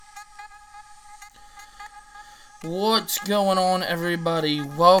What's going on, everybody?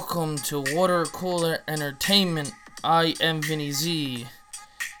 Welcome to Water Cooler Entertainment. I am Vinny Z.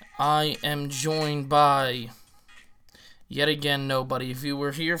 I am joined by, yet again, nobody. If you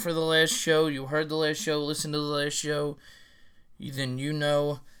were here for the last show, you heard the last show, listened to the last show, then you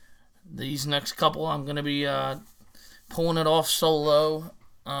know these next couple I'm going to be pulling it off solo.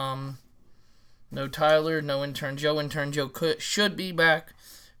 No Tyler, no Intern Joe. Intern Joe should be back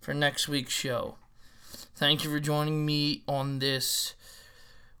for next week's show. Thank you for joining me on this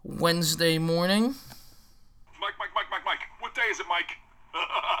Wednesday morning. Mike. What day is it, Mike?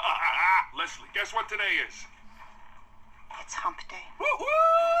 Leslie, guess what today is? It's hump day.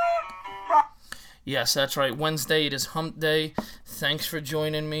 Woo-hoo! Yes, that's right. Wednesday, it is hump day. Thanks for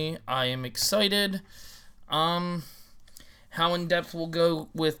joining me. I am excited. How in depth we'll go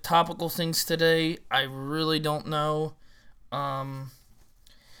with topical things today, I really don't know.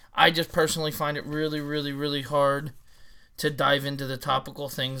 I just personally find it really hard to dive into the topical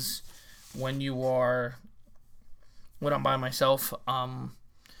things when I'm by myself. I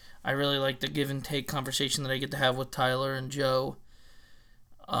really like the give and take conversation that I get to have with Tyler and Joe.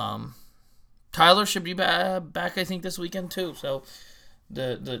 Tyler should be back, I think, this weekend too. So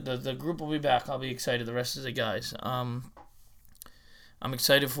the group will be back. I'll be excited. The rest of the guys. I'm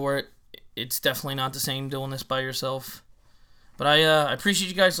excited for it. It's definitely not the same doing this by yourself. But I appreciate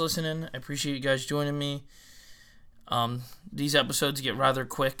you guys listening. I appreciate you guys joining me. These episodes get rather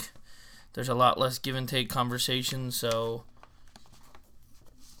quick. There's a lot less give and take conversation, so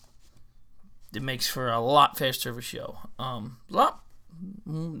it makes for a lot faster of a show.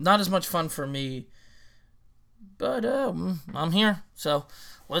 Not as much fun for me, but I'm here. So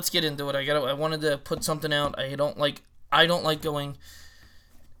let's get into it. I wanted to put something out. I don't like going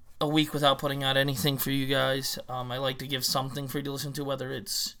a week without putting out anything for you guys. I like to give something for you to listen to, whether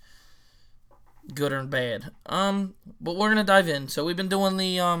it's good or bad. But we're gonna dive in. So we've been doing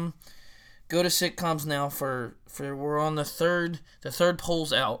the go to sitcoms now for we're on the third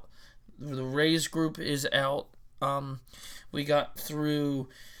poll's out. The Raise group is out. We got through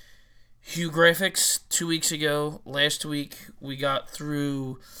Hugh Graphics 2 weeks ago. Last week we got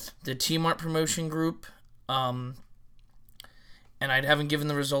through the T-Mart promotion group. And I haven't given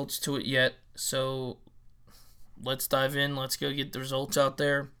the results to it yet, so let's dive in. Let's go get the results out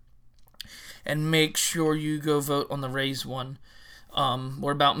there. And make sure you go vote on the Raise one.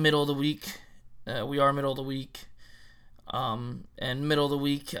 We're about middle of the week. We are middle of the week. And middle of the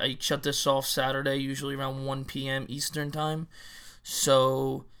week, I shut this off Saturday, usually around 1 p.m. Eastern time.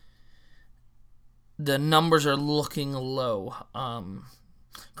 So the numbers are looking low.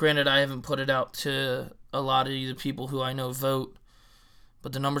 Granted, I haven't put it out to a lot of the people who I know vote.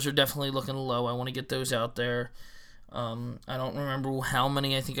 But the numbers are definitely looking low. I want to get those out there. I don't remember how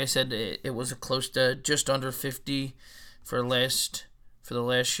many. I think I said it was close to just under 50 for the last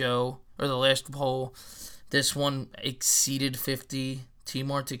show, or the last poll. This one exceeded 50.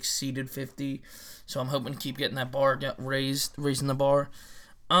 T-Mart exceeded 50. So I'm hoping to keep getting that bar raising the bar.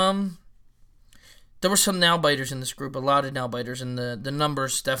 There were some nail-biters in this group, a lot of nail-biters, and the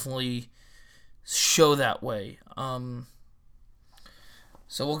numbers definitely show that way.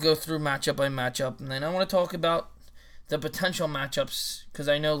 So we'll go through matchup by matchup, and then I want to talk about the potential matchups, because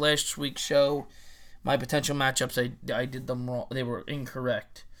I know last week's show, my potential matchups, I did them wrong. They were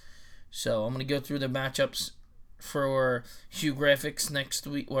incorrect. So I'm going to go through the matchups for Hugh Graphics next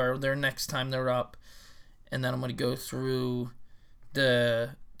week, or their next time they're up, and then I'm going to go through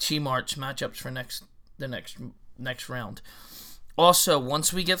the T-March matchups for the next round. Also,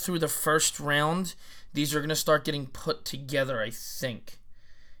 once we get through the first round, these are going to start getting put together, I think.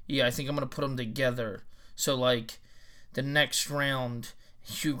 Yeah, I think I'm going to put them together. So, like, the next round,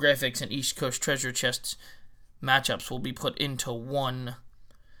 Hugh Graphics and East Coast Treasure Chests matchups will be put into one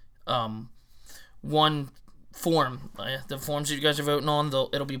form. The forms that you guys are voting on,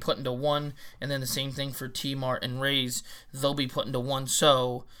 it'll be put into one. And then the same thing for T-Mart and Raise. They'll be put into one.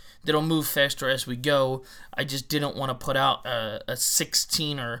 So it'll move faster as we go. I just didn't want to put out a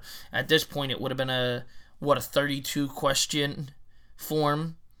 16, or at this point it would have been a 32 question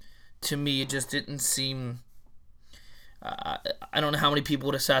form. To me, it just didn't seem... I don't know how many people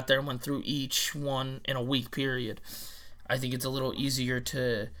would have sat there and went through each one in a week period. I think it's a little easier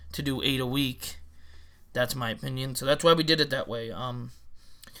to do 8 a week. That's my opinion. So that's why we did it that way.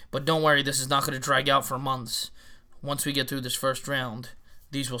 But don't worry, this is not going to drag out for months. Once we get through this first round,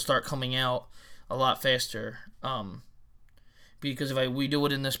 these will start coming out a lot faster. Because if we do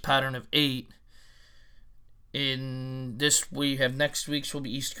it in this pattern of 8, in this we have next week's will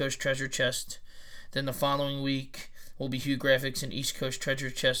be East Coast Treasure Chest. Then the following week will be Hugh Graphics and East Coast Treasure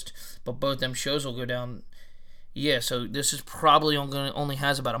Chest. But both them shows will go down Yeah, so this is probably only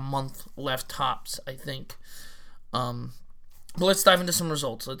has about a month left tops, I think. But let's dive into some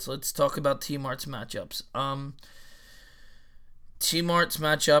results. Let's talk about T-Mart's matchups. T-Mart's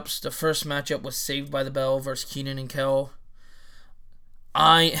matchups. The first matchup was Saved by the Bell versus Keenan and Kel.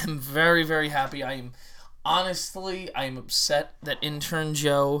 I am very, very happy. I am upset that intern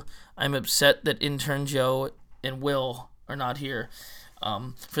Joe. I'm upset that intern Joe and Will are not here.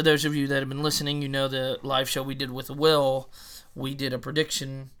 For those of you that have been listening, you know the live show we did with Will. We did a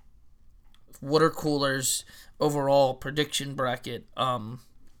prediction, water coolers overall prediction bracket.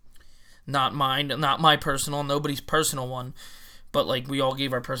 Not mine, not my personal, nobody's personal one, but like we all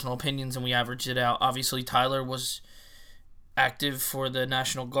gave our personal opinions and we averaged it out. Obviously, Tyler was active for the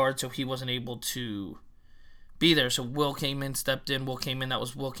National Guard, so he wasn't able to be there. So Will came in, stepped in. Will came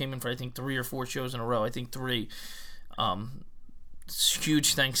in for I think 3 or 4 shows in a row. I think 3.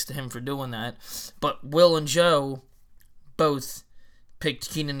 Huge thanks to him for doing that. But Will and Joe both picked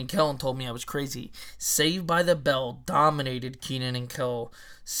Keenan and Kel and told me I was crazy. Saved by the Bell dominated Keenan and Kel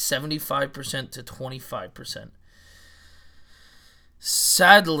 75% to 25%.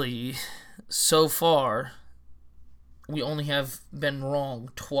 Sadly, so far, we only have been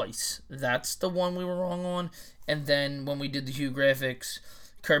wrong twice. That's the one we were wrong on. And then when we did the Hugh Graphics,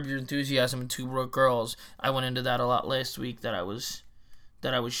 Curb Your Enthusiasm, and Two Broke Girls, I went into that a lot last week that I was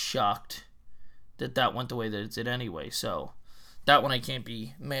shocked that went the way that it did anyway. So that one I can't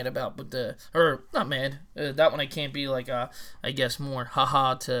be mad about, not mad. That one I can't be like I guess more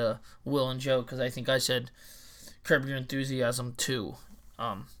haha to Will and Joe, because I think I said Curb Your Enthusiasm too.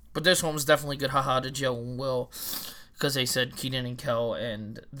 But this one was definitely good haha to Joe and Will, because they said Keenan and Kel,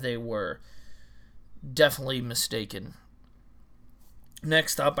 and they were definitely mistaken.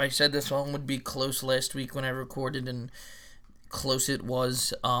 Next up, I said this one would be close last week when I recorded, and close it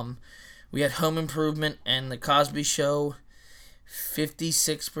was. We had Home Improvement and The Cosby Show,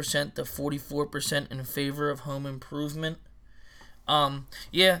 56% to 44% in favor of Home Improvement.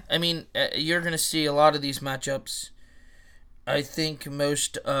 Yeah, I mean, you're going to see a lot of these matchups. I think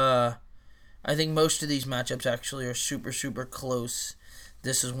most of these matchups actually are super, super close.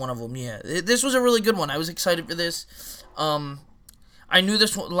 This is one of them, yeah. This was a really good one. I was excited for this. I knew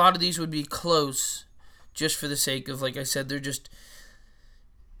a lot of these would be close, just for the sake of, like I said, they're just,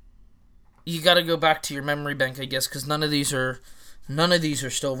 you got to go back to your memory bank, I guess, because none of these are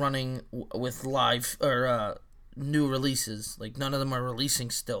still running with live or new releases. Like, none of them are releasing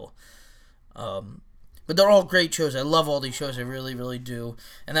still. But they're all great shows. I love all these shows. I really, really do.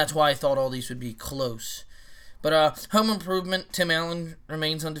 And that's why I thought all these would be close. But Home Improvement, Tim Allen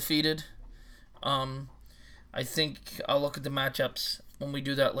remains undefeated. I think I'll look at the matchups when we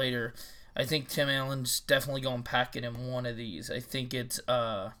do that later. I think Tim Allen's definitely going to pack it in one of these. I think it's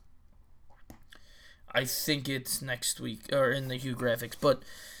next week, or in the Hugh Graphics. But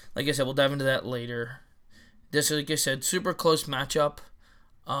like I said, we'll dive into that later. This, like I said, super close matchup.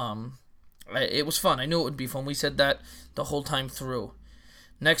 It was fun. I knew it would be fun. We said that the whole time through.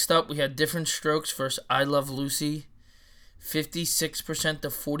 Next up, we had Different Strokes versus I Love Lucy. 56% to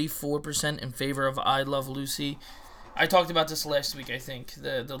 44% in favor of I Love Lucy. I talked about this last week, I think.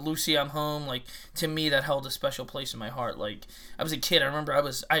 The Lucy I'm Home, like, to me, that held a special place in my heart. Like, I was a kid. I remember I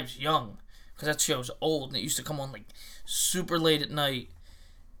was young, because that show was old, and it used to come on, like, super late at night.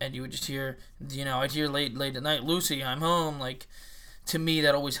 And you would just hear, I'd hear late at night, Lucy, I'm home. Like, to me,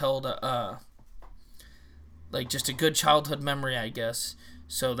 that always held just a good childhood memory, I guess.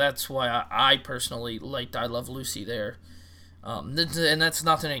 So that's why I personally liked I Love Lucy there. And that's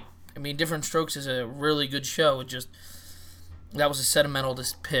nothing. I mean, Different Strokes is a really good show. That was a sentimental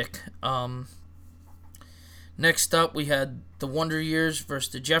pick. Next up, we had The Wonder Years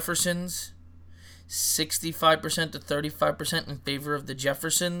versus the Jeffersons. 65% to 35% in favor of the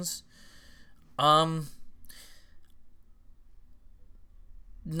Jeffersons. No,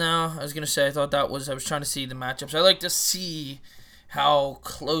 I was going to say, I was trying to see the matchups. I like to see how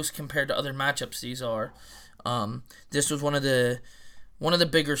close compared to other matchups these are. This was one of the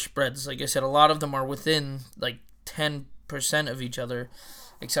bigger spreads. Like I said, a lot of them are within like 10% of each other,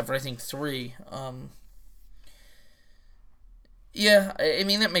 except for I think 3. Yeah, I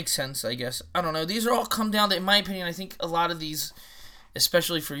mean, that makes sense, I guess. I don't know. These are all come down to, in my opinion, I think a lot of these,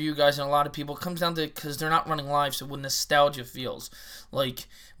 especially for you guys and a lot of people, it comes down to because they're not running live, so what nostalgia feels. Like,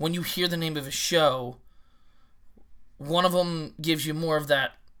 when you hear the name of a show, one of them gives you more of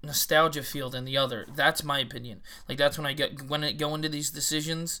that nostalgia feel than the other. That's my opinion. Like, that's when I go into these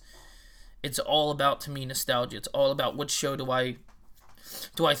decisions, it's all about, to me, nostalgia. It's all about what show do I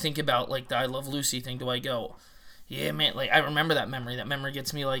think about, like the I Love Lucy thing. Do I go, yeah, man, like, I remember that memory. That memory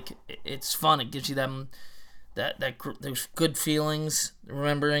gets me, like, it's fun. It gives you those good feelings,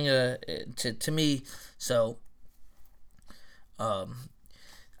 remembering to me. So,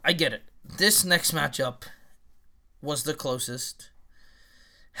 I get it. This next matchup was the closest.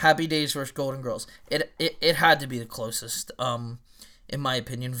 Happy Days versus Golden Girls. It had to be the closest. In my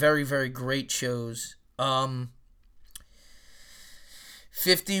opinion, very, very great shows. 51%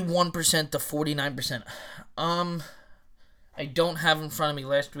 to 49%. I don't have in front of me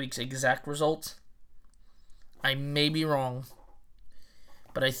last week's exact results. I may be wrong,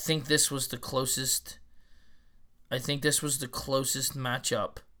 but I think this was the closest. I think this was the closest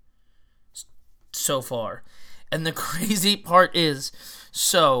matchup so far. And the crazy part is,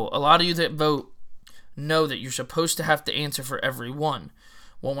 so a lot of you that vote know that you're supposed to have to answer for every one.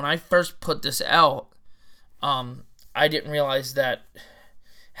 Well, when I first put this out, I didn't realize that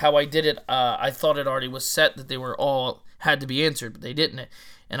how I did it. I thought it already was set that they were all had to be answered, but they didn't.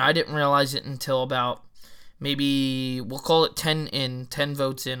 And I didn't realize it until about maybe, we'll call it 10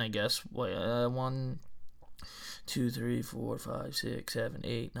 votes in, I guess. 1, 2, 3, 4, 5, 6, 7,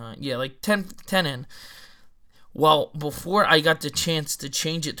 8, 9. Yeah, like 10 in. Well, before I got the chance to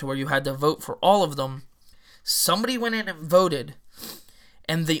change it to where you had to vote for all of them, somebody went in and voted,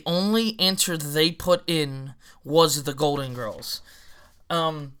 and the only answer they put in was the Golden Girls.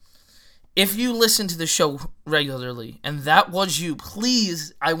 If you listen to the show regularly, and that was you,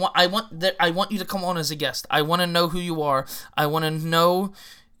 please, I want you to come on as a guest. I want to know who you are. I want to know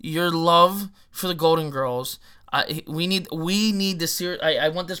your love for the Golden Girls. We need to I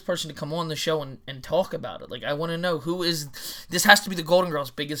want this person to come on the show and talk about it. Like, I want to know who is. This has to be the Golden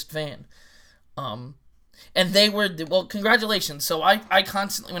Girls' biggest fan. And they were, well, congratulations. So I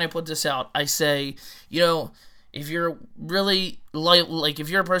constantly, when I put this out, I say, if you're really like if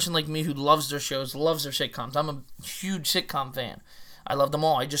you're a person like me who loves their shows, loves their sitcoms. I'm a huge sitcom fan. I love them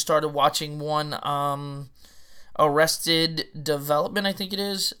all. I just started watching one, Arrested Development, I think it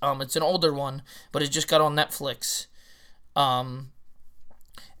is. It's an older one, but it just got on Netflix. And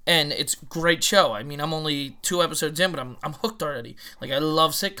it's a great show. I mean, I'm only 2 episodes in, but I'm hooked already. Like, I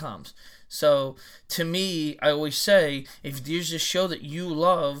love sitcoms. So, to me, I always say, if there's a show that you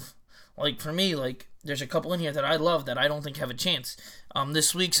love, like, for me, like, there's a couple in here that I love that I don't think have a chance.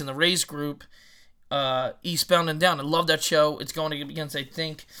 This week's in the Rays group, Eastbound and Down. I love that show. It's going against, I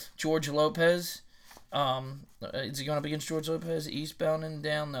think, George Lopez. Is it going up against George Lopez? Eastbound and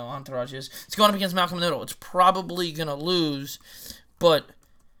Down? No, Entourage is. It's going up against Malcolm in the Middle. It's probably going to lose, but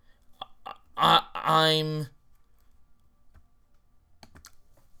I'm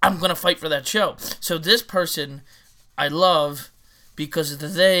going to fight for that show. So this person I love because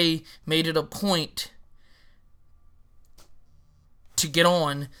they made it a point to get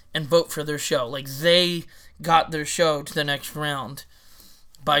on and vote for their show. Like, they got their show to the next round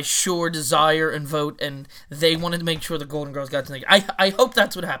by sure desire and vote, and they wanted to make sure the Golden Girls got to the next. I hope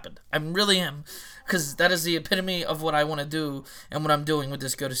that's what happened. I really am, because that is the epitome of what I want to do and what I'm doing with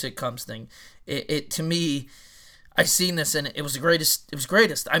this Go to Sitcoms thing. It to me, I seen this and it was the greatest. It was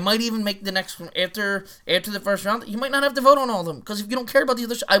greatest. I might even make the next one after the first round. You might not have to vote on all of them, because if you don't care about the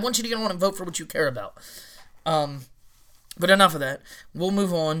other, I want you to get on and vote for what you care about. But enough of that. We'll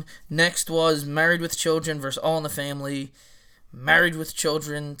move on. Next was Married with Children versus All in the Family. Married with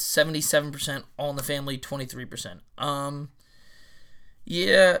Children, 77%. All in the Family, 23%.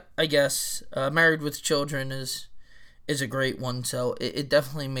 Yeah, I guess. Married with Children is a great one, so it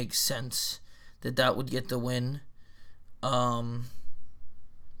definitely makes sense that would get the win. Again,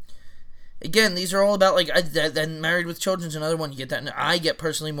 these are all about, like, then Married with Children's another one. You get that, and I get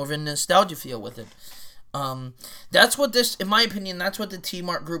personally more of a nostalgia feel with it. That's what this, in my opinion, that's what the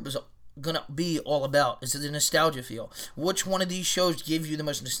T-Mart group is gonna be all about, is the nostalgia feel. Which one of these shows give you the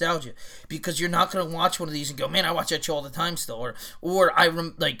most nostalgia? Because you're not gonna watch one of these and go, man, I watch that show all the time still, or oh,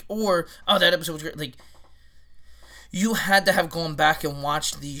 that episode was great. Like, you had to have gone back and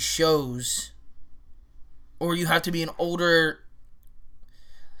watched these shows, or you have to be an older,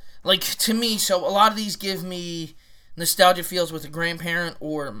 like, to me. So a lot of these give me nostalgia feels with a grandparent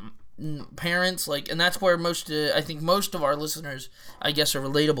or parents, like, and that's where I think most of our listeners, I guess, are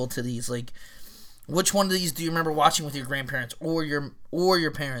relatable to these. Like, which one of these do you remember watching with your grandparents or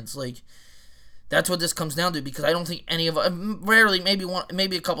your parents? Like, that's what this comes down to, because I don't think any of rarely,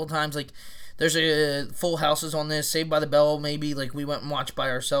 maybe a couple times, like, there's a Full Houses on this, Saved by the Bell, maybe, like, we went and watched by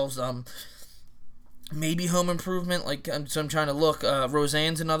ourselves. Maybe Home Improvement, like, so I'm trying to look.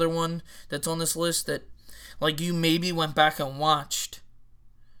 Roseanne's another one that's on this list that, like, you maybe went back and watched.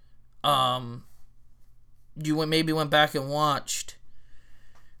 You went back and watched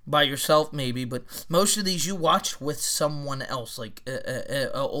by yourself, maybe, but most of these you watched with someone else, like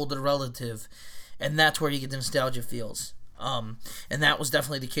a older relative, And that's where you get the nostalgia feels. And that was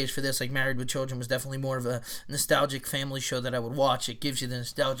definitely the case for this. Like, Married with Children was definitely more of a nostalgic family show that I would watch. It gives you the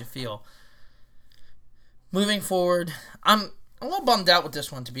nostalgia feel. Moving forward, I'm a little bummed out with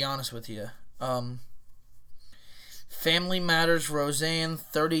this one, to be honest with you. Family Matters, Roseanne,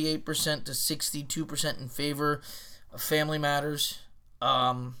 38% to 62% in favor of Family Matters.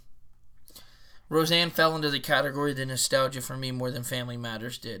 Roseanne fell into the category of the nostalgia for me more than Family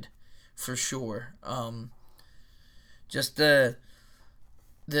Matters did, for sure. Just I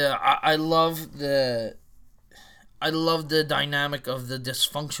love the dynamic of the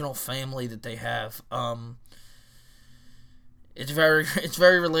dysfunctional family that they have. It's very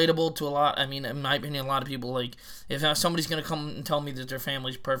relatable to a lot. I mean, in my opinion, a lot of people, like, if somebody's gonna come and tell me that their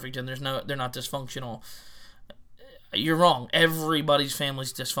family's perfect and they're not dysfunctional, you're wrong. Everybody's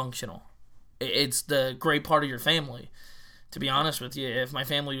family's dysfunctional. It's the great part of your family. To be honest with you, if my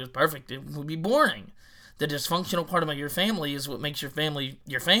family was perfect, it would be boring. The dysfunctional part of your family is what makes your family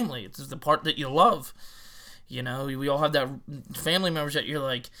your family. It's the part that you love. You know, we all have that family members that you're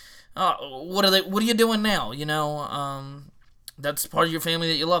like, oh, what are you doing now? You know, that's part of your family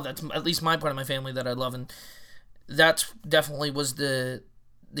that you love. That's at least my part of my family that I love, and that's definitely was the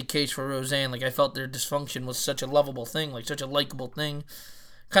case for Roseanne. Like, I felt their dysfunction was such a lovable thing, like such a likable thing.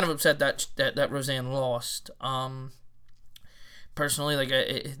 Kind of upset that Roseanne lost. Personally, like,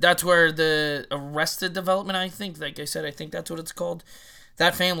 that's where the Arrested Development, I think, like I said, I think that's what it's called.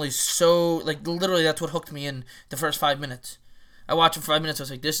 That family's so, like, literally that's what hooked me in the first 5 minutes. I watched it for 5 minutes, I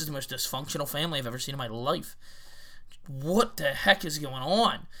was like, this is the most dysfunctional family I've ever seen in my life. What the heck is going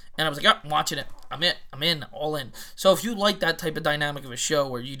on? And I was like, I'm watching it. I'm in, all in. So if you like that type of dynamic of a show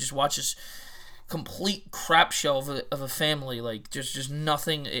where you just watch this complete crap show of a family, like, just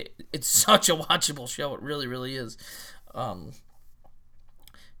nothing, it's such a watchable show. It really, really is.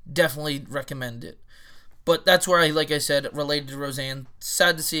 Definitely recommend it. But that's where like I said, related to Roseanne.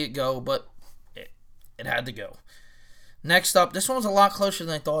 Sad to see it go, but it had to go. Next up, this one was a lot closer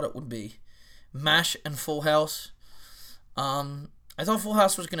than I thought it would be. MASH and Full House. I thought Full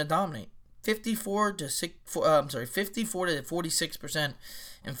House was going to dominate. 54 to 46%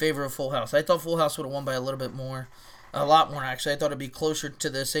 in favor of Full House. I thought Full House would have won by a little bit more. A lot more, actually. I thought it'd be closer to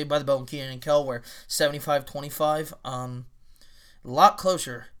the Saved by the Bell and Kenan and Kel, where 75-25. A lot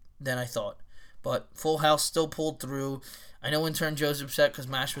closer than I thought. But Full House still pulled through. I know Intern Joe's upset because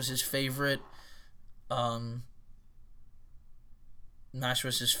MASH was his favorite. MASH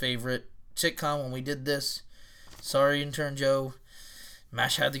was his favorite sitcom when we did this. Sorry, Intern Joe.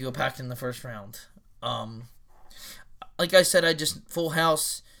 MASH had to go back in the first round. Like I said, Full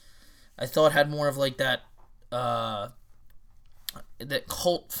House, I thought had more of like that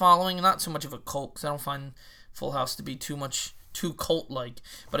cult following. Not so much of a cult, because I don't find Full House to be too cult-like.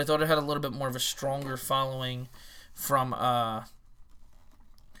 But I thought it had a little bit more of a stronger following from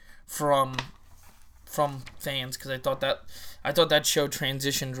fans, because I thought that show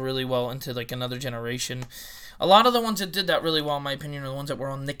transitioned really well into like another generation. A lot of the ones that did that really well, in my opinion, are the ones that were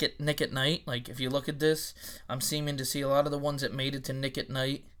on Nick at Night. Like, if you look at this, I'm seeming to see a lot of the ones that made it to Nick at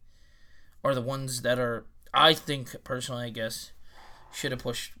Night are the ones that are, I think, personally, I guess, should have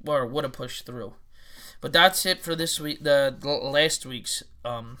pushed, or would have pushed through. But that's it for this week, the last week's.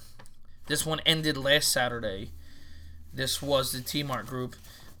 This one ended last Saturday. This was the T-Mart group.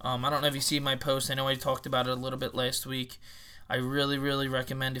 I don't know if you see my post. I know I talked about it a little bit last week. I really, really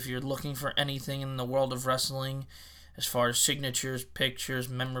recommend, if you're looking for anything in the world of wrestling, as far as signatures, pictures,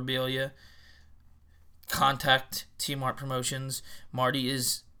 memorabilia, contact T-Mart Promotions. Marty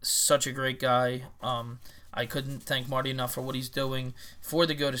is such a great guy. I couldn't thank Marty enough for what he's doing for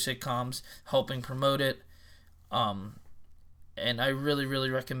the Go To Sitcoms, helping promote it. And I really, really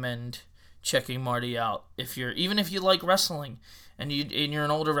recommend checking Marty out. Even if you like wrestling and you're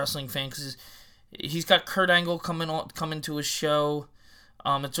an older wrestling fan, because he's got Kurt Angle coming to his show.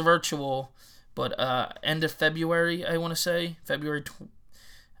 It's virtual, but end of February, I want to say February.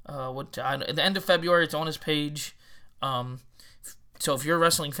 At the end of February, it's on his page. So if you're a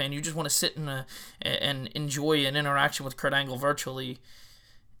wrestling fan, you just want to sit and enjoy an interaction with Kurt Angle virtually,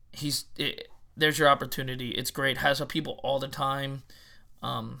 there's your opportunity. It's great. Has people all the time.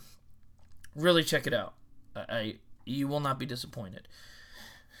 Really check it out. You will not be disappointed.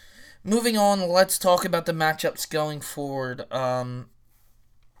 Moving on, let's talk about the matchups going forward.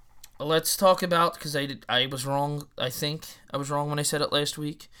 Let's talk about, because I was wrong, I think. I was wrong when I said it last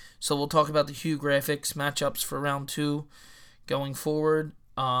week. So we'll talk about the Hugh Graphics matchups for round 2 going forward.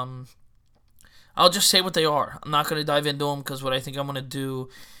 I'll just say what they are. I'm not going to dive into them, because what I think I'm going to do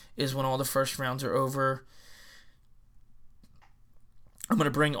is, when all the first rounds are over, I'm going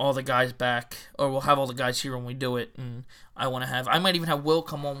to bring all the guys back, or we'll have all the guys here when we do it, and I might even have Will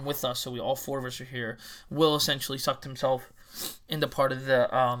come on with us, so we all four of us are here. Will essentially sucked himself into part of the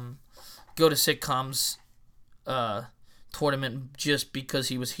Go to Sitcoms tournament just because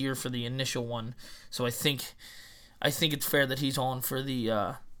he was here for the initial one. So I think it's fair that he's on for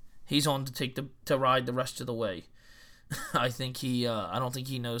the he's on to ride the rest of the way. I think I don't think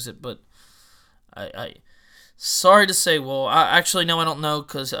he knows it, but I sorry to say, well, actually, no, I don't know,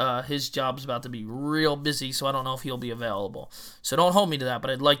 because his job's about to be real busy, so I don't know if he'll be available. So don't hold me to that, but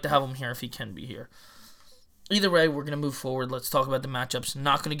I'd like to have him here if he can be here. Either way, we're going to move forward. Let's talk about the matchups.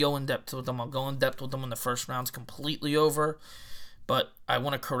 Not going to go in depth with them. I'll go in depth with them when the first round's completely over, but I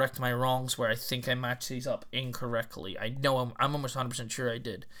want to correct my wrongs where I think I matched these up incorrectly. I know I'm almost 100% sure I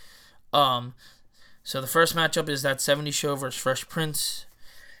did. So the first matchup is That 70s Show versus Fresh Prince.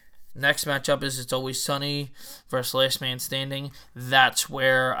 Next matchup is It's Always Sunny versus Last Man Standing. That's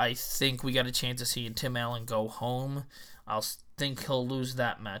where I think we got a chance of seeing Tim Allen go home. I think he'll lose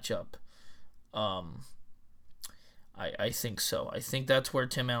that matchup. I think so. I think that's where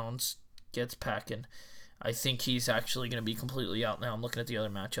Tim Allen gets packing. I think he's actually going to be completely out now. I'm looking at the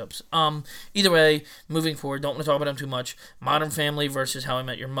other matchups. Either way, moving forward, don't want to talk about him too much. Modern Family versus How I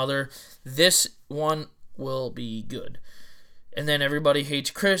Met Your Mother. This one will be good. And then Everybody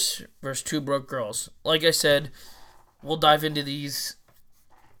Hates Chris versus Two Broke Girls. Like I said, we'll dive into these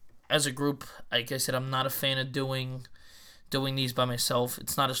as a group. Like I said, I'm not a fan of doing these by myself.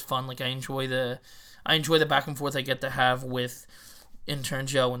 It's not as fun. Like I enjoy the back and forth I get to have with intern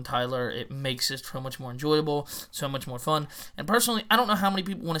Joe and Tyler. It makes it so much more enjoyable, so much more fun. And personally, I don't know how many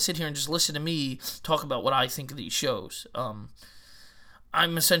people want to sit here and just listen to me talk about what I think of these shows. I'm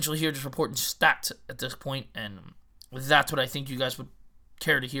essentially here just reporting stats at this point, and that's what I think you guys would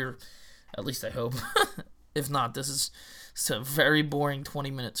care to hear. At least I hope. If not, this is a very boring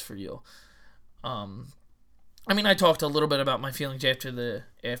 20 minutes for you. I mean, I talked a little bit about my feelings after the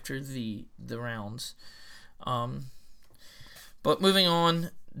rounds. But moving on,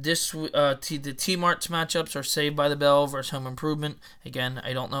 the T-Marts matchups are Saved by the Bell versus Home Improvement. Again,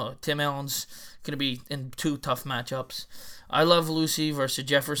 I don't know. Tim Allen's going to be in two tough matchups. I Love Lucy versus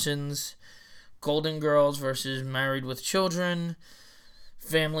Jeffersons. Golden Girls versus Married with Children.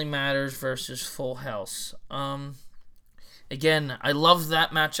 Family Matters versus Full House. Again, I love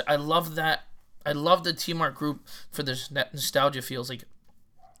that match. I love the T-Mart group for this nostalgia feels. Like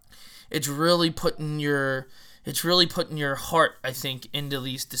it's really putting your heart, I think, into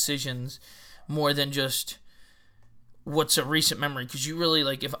these decisions more than just what's a recent memory. Because you really,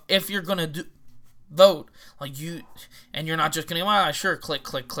 like, if you're gonna vote, like and you're not just gonna sure click,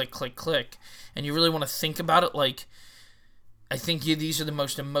 and you really want to think about it. Like, I think these are the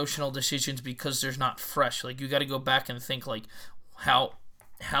most emotional decisions because there's not fresh. Like, you got to go back and think like how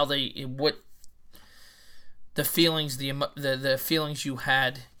what the feelings the feelings you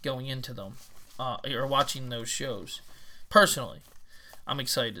had going into them or watching those shows. Personally, I'm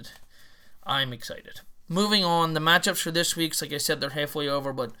excited. Moving on, the matchups for this week's, like I said, they're halfway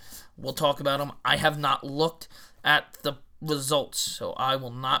over, but we'll talk about them. I have not looked at the results, so I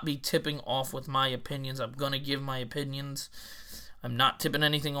will not be tipping off with my opinions. I'm going to give my opinions. I'm not tipping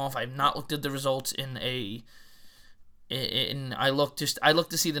anything off. I've not looked at the results I look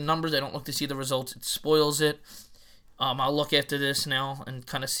to see the numbers. I don't look to see the results. It spoils it. I'll look after this now and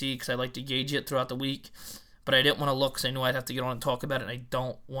kind of see, because I like to gauge it throughout the week. But I didn't want to look because I knew I'd have to get on and talk about it, and I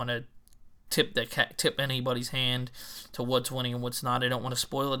don't want to tip anybody's hand to what's winning and what's not. I don't want to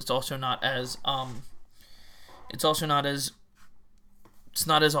spoil it. It's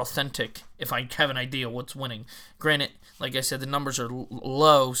not as authentic if I have an idea what's winning. Granted, like I said, the numbers are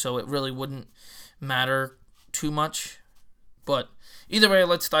low, so it really wouldn't matter too much. But either way,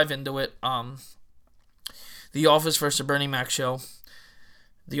 let's dive into it. The Office versus the Bernie Mac Show.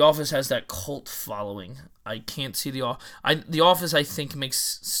 The Office has that cult following. I can't see The Office, I think,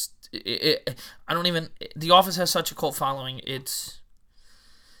 makes it. The Office has such a cult following. It's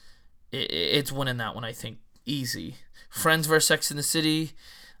winning that one, I think, easy. Friends versus Sex and the City.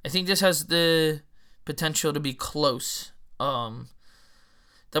 I think this has the potential to be close. No,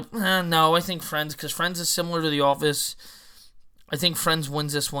 I think Friends, because Friends is similar to The Office. I think Friends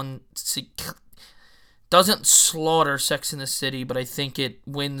wins this one. Doesn't slaughter Sex and the City, but I think it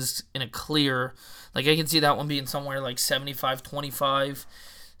wins in a clear. Like, I can see that one being somewhere like 75-25,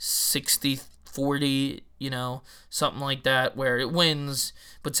 60-40, something like that, where it wins,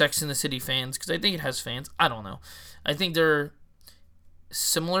 but Sex and the City fans, because I think it has fans. I don't know. I think they're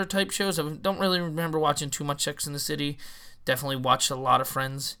similar type shows. I don't really remember watching too much Sex and the City. Definitely watched a lot of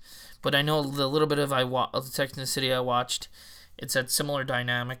Friends, but I know the little bit of Sex and the City I watched. It's at similar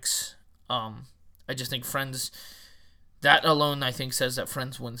dynamics. I just think Friends, that alone, I think, says that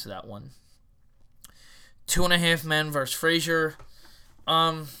Friends wins that one. 2.5 Men versus Frasier.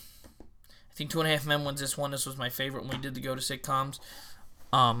 I think 2.5 Men wins this one. This was my favorite when we did the Go to Sitcoms.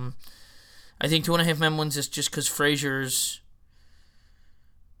 I think 2.5 Men wins this just because Frasier's.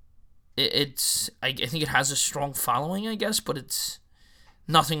 I think it has a strong following, I guess, but it's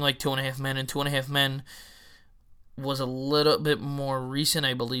nothing like 2.5 Men. And 2.5 Men was a little bit more recent,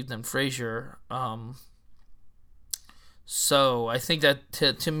 I believe, than Frasier. So I think that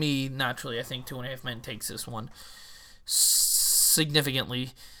to me, naturally, I think 2.5 Men takes this one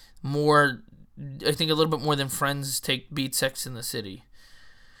significantly more. I think a little bit more than Friends beat Sex in the City.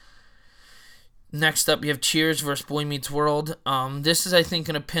 Next up, you have Cheers versus Boy Meets World. This is, I think,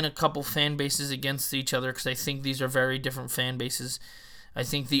 going to pin a couple fan bases against each other because I think these are very different fan bases. I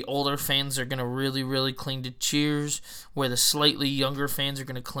think the older fans are going to really, really cling to Cheers, where the slightly younger fans are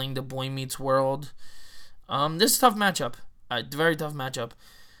going to cling to Boy Meets World. This is a tough matchup. Very tough matchup.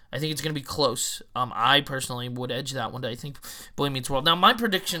 I think it's going to be close. I personally would edge that one. I think Boy Meets World. Now, my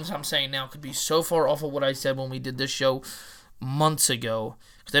predictions I'm saying now could be so far off of what I said when we did this show months ago,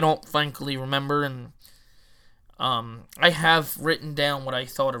 because I don't frankly remember, and I have written down what I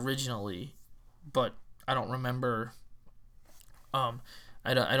thought originally, but I don't remember. I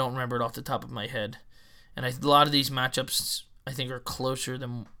don't remember it off the top of my head, and a lot of these matchups I think are closer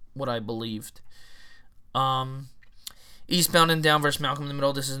than what I believed. Eastbound and Down versus Malcolm in the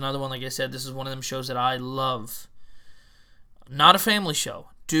Middle. This is another one. Like I said, this is one of them shows that I love. Not a family show.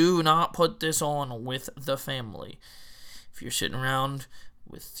 Do not put this on with the family. If you're sitting around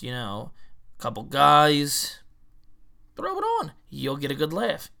with, a couple guys, throw it on. You'll get a good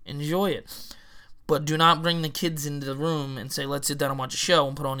laugh. Enjoy it. But do not bring the kids into the room and say, let's sit down and watch a show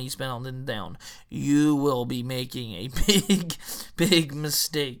and put on Eastbound and Down. You will be making a big, big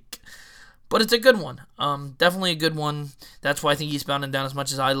mistake. But it's a good one. Definitely a good one. That's why I think Eastbound and Down, as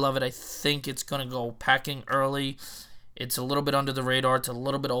much as I love it, I think it's going to go packing early. It's a little bit under the radar. It's a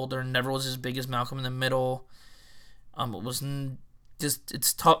little bit older. Never was as big as Malcolm in the Middle. It was just,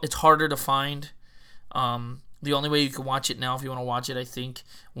 it's tough. It's harder to find. The only way you can watch it now, if you want to watch it, I think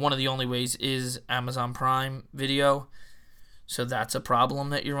one of the only ways is Amazon Prime Video. So that's a problem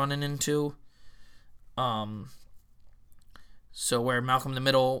that you're running into. So where Malcolm in the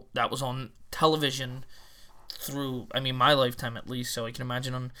Middle, that was on television through, my lifetime at least, so I can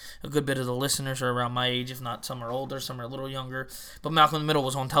imagine on a good bit of the listeners are around my age, if not some are older, some are a little younger. But Malcolm in the Middle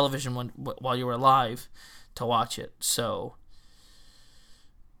was on television while you were alive to watch it. So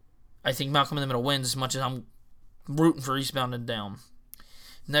I think Malcolm in the Middle wins as much as I'm rooting for Eastbound and Down.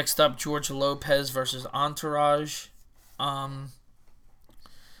 Next up, George Lopez versus Entourage.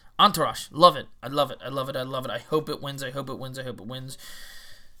 Entourage. Love it. I love it. I love it. I love it. I hope it wins. I hope it wins. I hope it wins.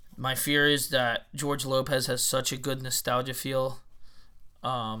 My fear is that George Lopez has such a good nostalgia feel.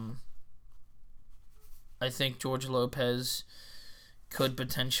 I think George Lopez could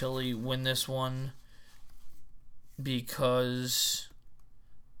potentially win this one because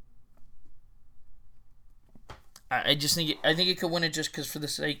I just think it could win it just because for the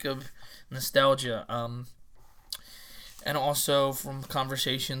sake of nostalgia. And also from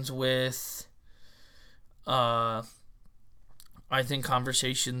conversations with,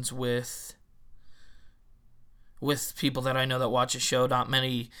 conversations with people that I know that watch a show. Not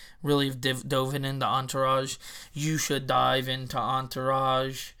many really have dove into Entourage. You should dive into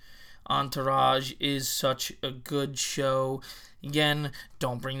Entourage. Entourage is such a good show. Again,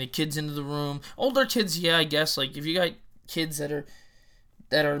 don't bring the kids into the room. Older kids, yeah, I guess. Like if you got kids that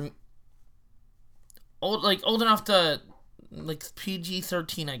are old enough to, like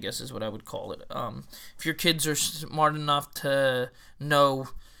PG-13, I guess is what I would call it. If your kids are smart enough to know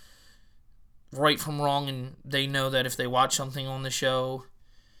right from wrong, and they know that if they watch something on the show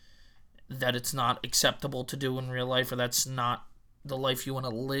that it's not acceptable to do in real life, or that's not the life you want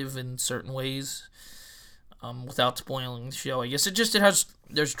to live in certain ways, without spoiling the show. I guess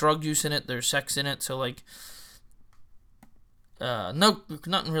there's drug use in it, there's sex in it, so like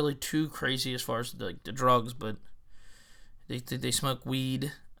nothing really too crazy as far as the drugs, but they smoke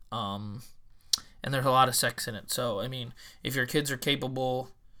weed, and there's a lot of sex in it. So if your kids are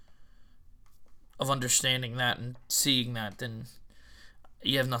capable of understanding that and seeing that, then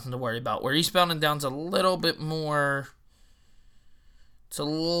you have nothing to worry about. Where Eastbound and Down's a little bit more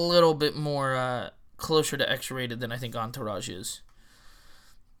closer to X-rated than I think Entourage is.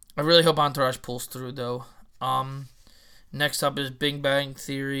 I really hope Entourage pulls through, though. Next up is Big Bang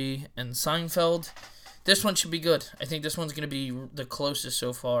Theory and Seinfeld. This one should be good. I think this one's going to be the closest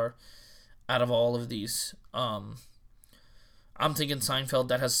so far out of all of these. I'm I'm thinking Seinfeld,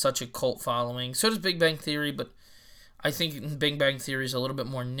 that has such a cult following. So does Big Bang Theory, but I think Big Bang Theory is a little bit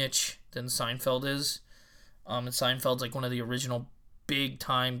more niche than Seinfeld is. And Seinfeld's like one of the original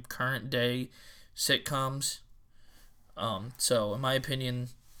big-time, current-day sitcoms. So, in my opinion,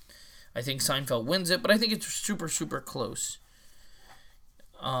 I think Seinfeld wins it, but I think it's super, super close.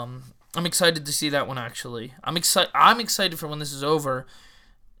 I'm excited to see that one, actually. I'm excited for when this is over.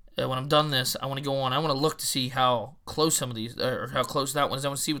 When I'm done this, I want to go on. I want to look to see how close some of these, or how close that one is. I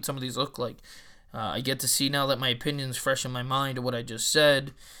want to see what some of these look like. I get to see now that my opinion's fresh in my mind of what I just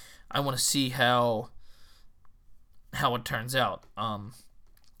said. I want to see how it turns out.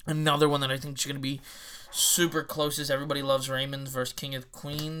 Another one that I think is going to be super close is Everybody Loves Raymond versus King of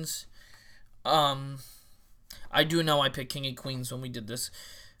Queens. I do know I picked King of Queens when we did this.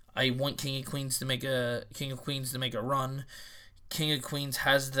 I want King of Queens to make a run. King of Queens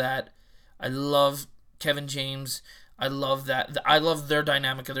has that. I love Kevin James. I love that. I love their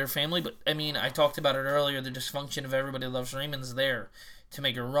dynamic of their family. But I mean, I talked about it earlier. The dysfunction of Everybody Loves Raymond's there to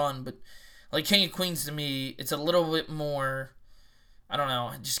make a run. But like King of Queens, to me, it's a little bit more. I don't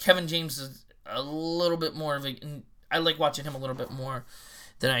know. Just Kevin James is a little bit more of a. I like watching him a little bit more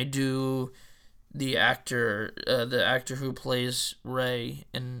than I do the actor who plays Ray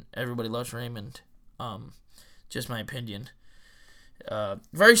in Everybody Loves Raymond. Just my opinion.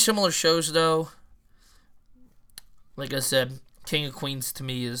 Very similar shows though. Like I said, King of Queens to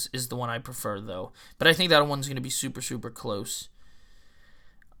me is the one I prefer though. But I think that one's gonna be super, super close.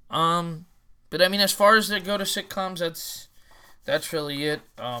 But I mean, as far as they go to sitcoms, that's really it.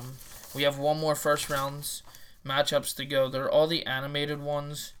 We have one more first rounds matchups to go. They're all the animated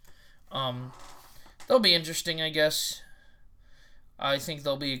ones. They'll be interesting, I guess. I think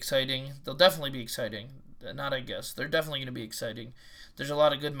they'll be exciting. They'll definitely be exciting. Not I guess. They're definitely going to be exciting. There's a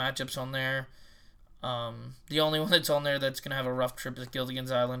lot of good matchups on there. The only one that's on there that's going to have a rough trip is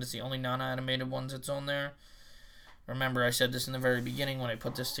Gilligan's Island. It's the only non-animated ones that's on there. Remember, I said this in the very beginning when I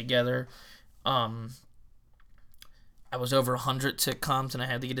put this together. I was over 100 sitcoms, and I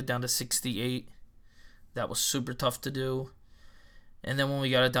had to get it down to 68. That was super tough to do. And then when we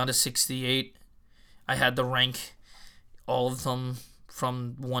got it down to 68, I had to rank all of them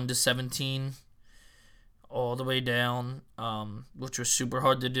from 1 to 17 all the way down, which was super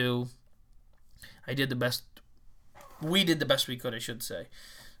hard to do. I did the best. We did the best we could, I should say.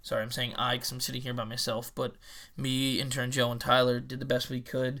 Sorry, I'm saying I because I'm sitting here by myself. But me, intern Joe, and Tyler did the best we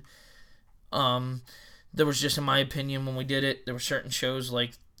could. There was just, in my opinion, when we did it, there were certain shows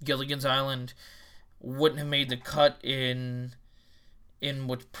like Gilligan's Island wouldn't have made the cut in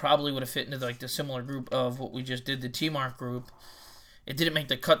what probably would have fit into like the similar group of what we just did, the T-Mark group. It didn't make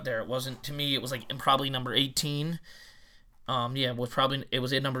the cut there. It wasn't, to me, it was like in probably number 18. It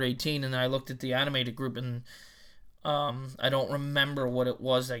was at number 18, and then I looked at the animated group, and I don't remember what it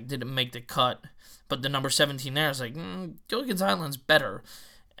was that didn't make the cut. But the number 17 there, I was like, Gilligan's Island's better.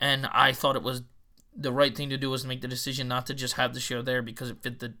 And I thought it was the right thing to do was to make the decision not to just have the show there because it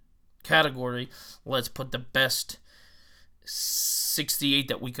fit the category. Let's put the best 68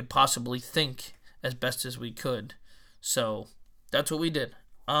 that we could possibly think as best as we could. So that's what we did.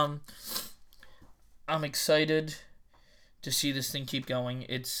 I'm excited to see this thing keep going.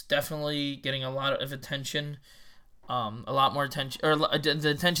 It's definitely getting a lot of attention. A lot more attention, or the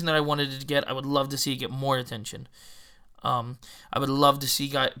attention that I wanted it to get. I would love to see it get more attention. I would love to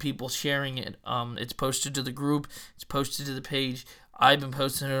see people sharing it. It's posted to the group. It's posted to the page. I've been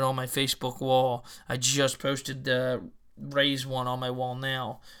posting it on my Facebook wall. I just posted the Raise one on my wall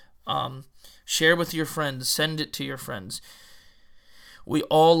now. Share with your friends. Send it to your friends. We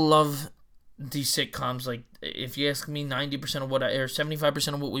all love these sitcoms. Like, if you ask me, 90% of what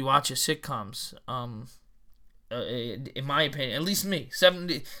 75% of what we watch is sitcoms. In my opinion, at least me,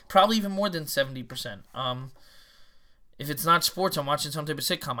 70, probably even more than 70%. If it's not sports, I'm watching some type of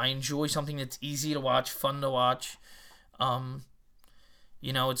sitcom. I enjoy something that's easy to watch, fun to watch.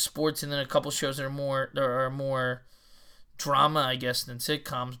 It's sports, and then a couple shows that are more drama, I guess, than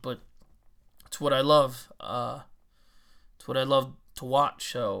sitcoms. But it's what I love. It's what I love to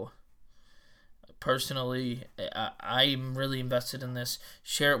watch. So personally, I'm really invested in this.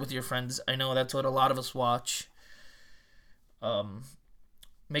 Share it with your friends. I know that's what a lot of us watch.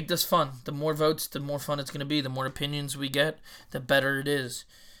 Make this fun. The more votes, the more fun it's going to be. The more opinions we get, the better it is.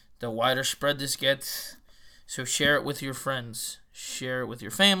 The wider spread this gets. So share it with your friends. Share it with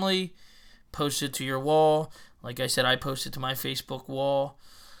your family. Post it to your wall. Like I said, I posted to my Facebook wall.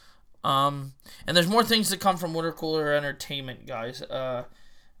 And there's more things to come from Water Cooler Entertainment, guys. I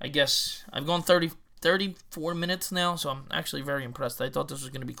guess I've gone 34 minutes now, so I'm actually very impressed. I thought this was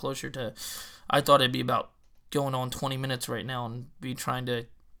going to be closer to... I thought it'd be about going on 20 minutes right now and be trying to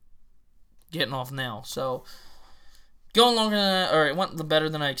getting off now. So going longer than, or it went better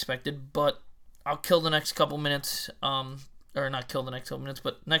than I expected, but I'll kill the next couple minutes, or not kill the next couple minutes,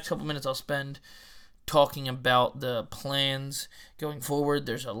 but next couple minutes I'll spend talking about the plans going forward.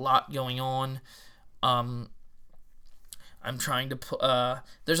 There's a lot going on. I'm trying to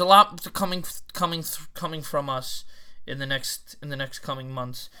there's a lot coming from us in the next coming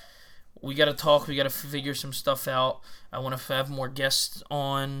months. We got to talk, we got to figure some stuff out. I want to have more guests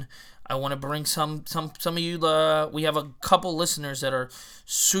on. I want to bring some of you. We have a couple listeners that are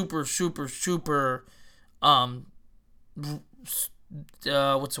super what's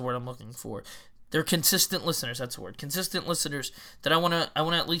the word I'm looking for? They're consistent listeners. That's the word. Consistent listeners that I want to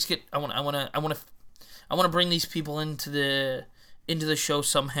at least get. I want to bring these people into the show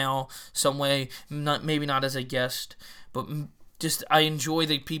somehow, some way. Maybe not as a guest, but just I enjoy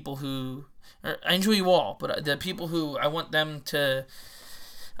the people who. I enjoy you all, but the people who I want them to.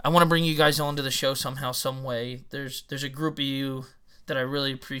 I want to bring you guys onto the show somehow, some way. There's a group of you that I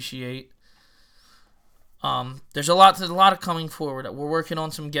really appreciate. There's a lot of coming forward. We're working on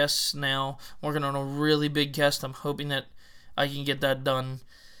some guests now. Working on a really big guest. I'm hoping that I can get that done.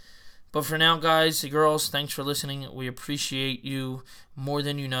 But for now, guys, girls, thanks for listening. We appreciate you more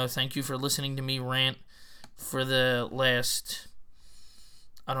than you know. Thank you for listening to me rant for the last,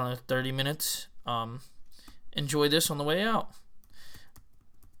 30 minutes. Enjoy this on the way out.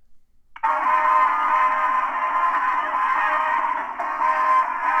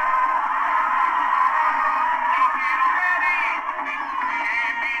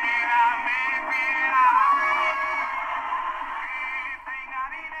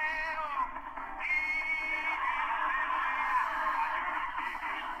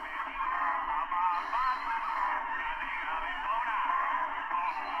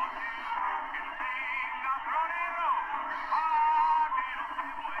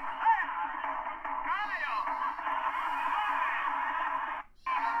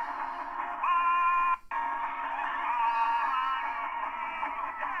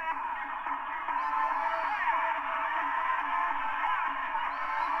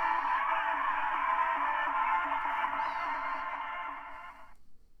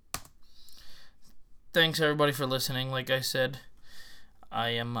 Thanks everybody for listening. Like I said,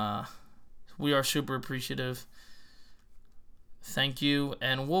 we are super appreciative. Thank you,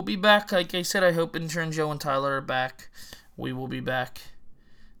 and we'll be back. Like I said, I hope Intern Joe and Tyler are back. We will be back.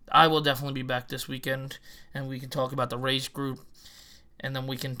 I will definitely be back this weekend, and we can talk about the Rays group, and then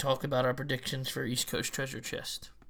we can talk about our predictions for East Coast Treasure Chest.